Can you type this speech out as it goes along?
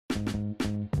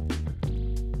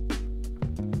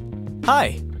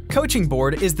Hi! Coaching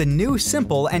Board is the new,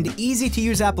 simple, and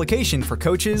easy-to-use application for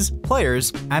coaches,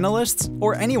 players, analysts,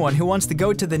 or anyone who wants to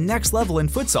go to the next level in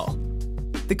futsal.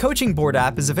 The Coaching Board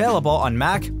app is available on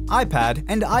Mac, iPad,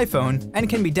 and iPhone and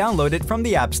can be downloaded from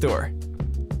the App Store.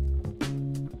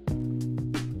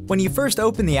 When you first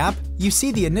open the app, you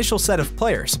see the initial set of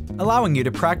players, allowing you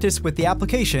to practice with the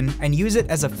application and use it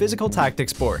as a physical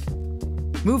tactics board.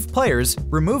 Move players,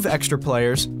 remove extra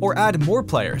players, or add more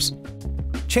players.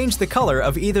 Change the color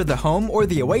of either the home or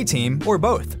the away team, or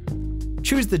both.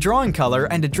 Choose the drawing color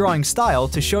and a drawing style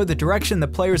to show the direction the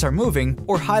players are moving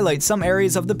or highlight some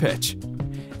areas of the pitch.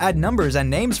 Add numbers and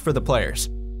names for the players.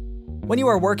 When you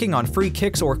are working on free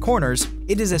kicks or corners,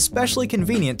 it is especially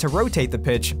convenient to rotate the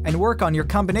pitch and work on your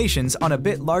combinations on a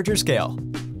bit larger scale.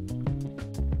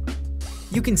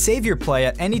 You can save your play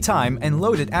at any time and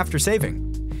load it after saving.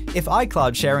 If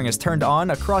iCloud sharing is turned on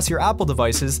across your Apple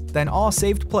devices, then all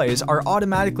saved plays are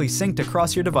automatically synced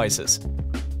across your devices.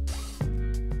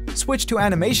 Switch to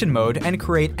animation mode and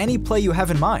create any play you have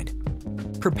in mind.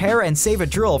 Prepare and save a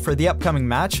drill for the upcoming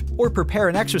match, or prepare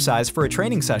an exercise for a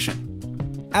training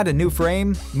session. Add a new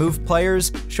frame, move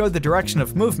players, show the direction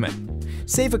of movement.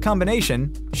 Save a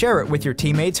combination, share it with your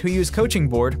teammates who use Coaching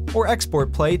Board, or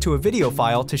export play to a video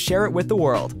file to share it with the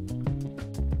world.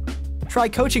 Try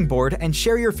Coaching Board and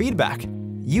share your feedback.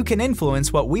 You can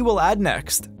influence what we will add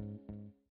next.